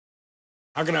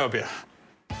How can I help you?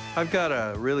 I've got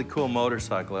a really cool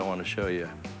motorcycle I want to show you.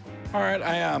 All right,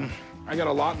 I got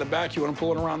a lot in the back. You want to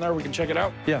pull it around there? We can check it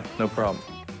out? Yeah, no problem.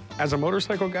 As a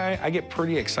motorcycle guy, I get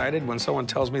pretty excited when someone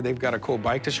tells me they've got a cool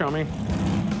bike to show me.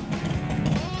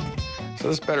 So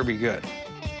this better be good.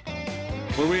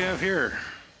 What do we have here?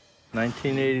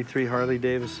 1983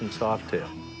 Harley-Davidson Softail.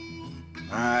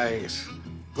 Nice.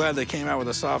 Glad they came out with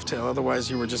a Softail. Otherwise,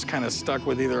 you were just kind of stuck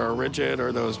with either a rigid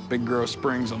or those big, gross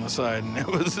springs on the side. And it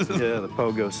was... Yeah, the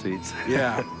pogo seats.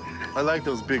 Yeah. I like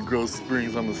those big, gross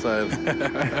springs on the side.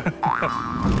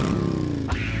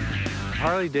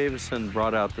 Harley-Davidson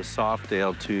brought out the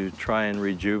Softail to try and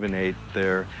rejuvenate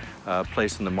their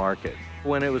place in the market.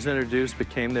 When it was introduced, it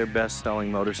became their best-selling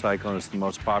motorcycle, and it's the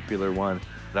most popular one.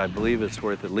 I believe it's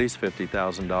worth at least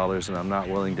 $50,000, and I'm not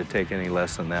willing to take any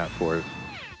less than that for it.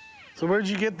 So where'd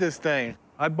you get this thing?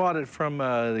 I bought it from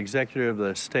the executive of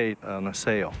the estate on a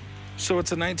sale. So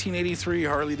it's a 1983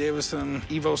 Harley-Davidson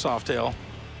Evo Softail.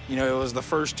 You know, it was the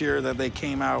first year that they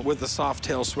came out with the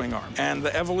Softail swing arm. And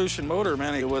the Evolution motor,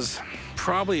 man, it was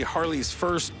probably Harley's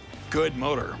first good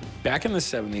motor. Back in the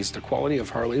 70s, the quality of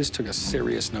Harleys took a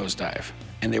serious nosedive,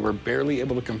 and they were barely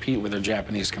able to compete with their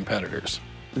Japanese competitors.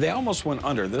 They almost went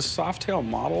under. This Softail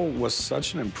model was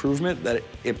such an improvement that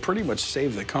it pretty much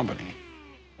saved the company.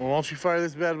 Well, why don't you fire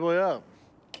this bad boy up?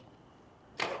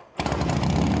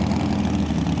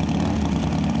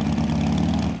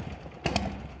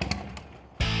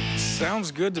 Sounds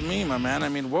good to me, my man. I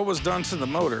mean, what was done to the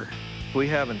motor? We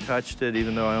haven't touched it,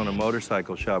 even though I own a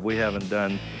motorcycle shop. We haven't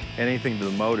done anything to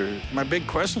the motor. My big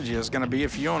question to you is going to be,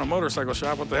 if you own a motorcycle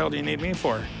shop, what the hell do you need me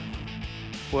for?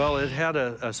 Well, it had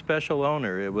a special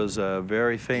owner. It was a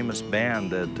very famous band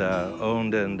that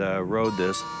owned and rode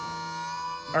this.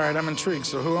 All right, I'm intrigued.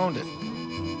 So who owned it?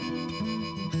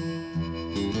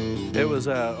 It was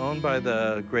owned by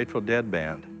the Grateful Dead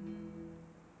band.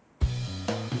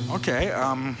 Okay,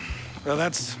 well,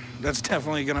 that's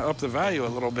definitely going to up the value a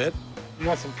little bit. You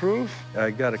want some proof?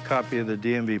 I got a copy of the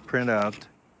DMV printout,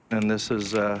 and this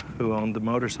is who owned the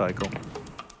motorcycle.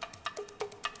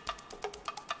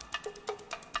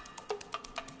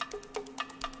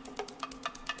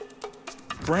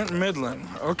 Brent Midland,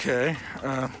 okay.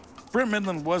 Brent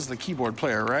Midland was the keyboard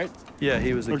player, right? Yeah,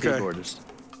 he was the Okay. keyboardist.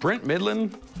 Brent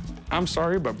Midland, I'm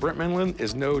sorry, but Brent Midland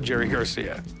is no Jerry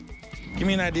Garcia. Give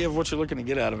me an idea of what you're looking to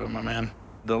get out of it, my man.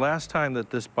 The last time that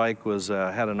this bike was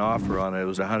had an offer on it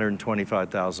was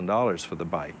 $125,000 for the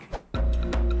bike.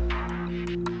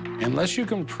 Unless you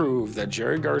can prove that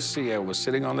Jerry Garcia was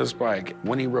sitting on this bike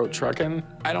when he wrote Truckin',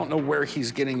 I don't know where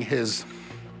he's getting his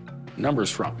numbers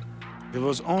from. If it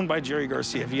was owned by Jerry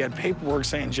Garcia, if he had paperwork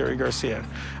saying Jerry Garcia.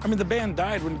 I mean, the band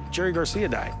died when Jerry Garcia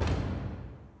died.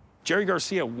 Jerry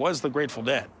Garcia was the Grateful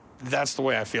Dead. That's the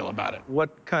way I feel about it.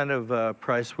 What kind of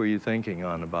price were you thinking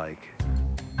on a bike?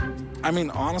 I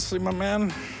mean, honestly, my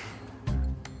man,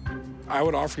 I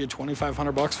would offer you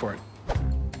 $2,500 for it.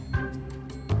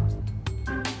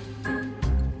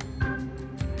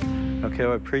 Okay,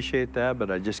 well, I appreciate that,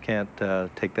 but I just can't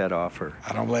take that offer.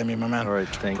 I don't blame you, my man. All right,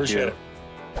 thank you. Appreciate it.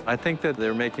 I think that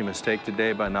they're making a mistake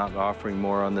today by not offering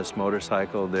more on this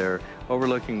motorcycle. They're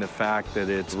overlooking the fact that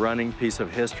it's a running piece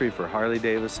of history for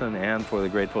Harley-Davidson and for the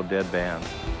Grateful Dead band.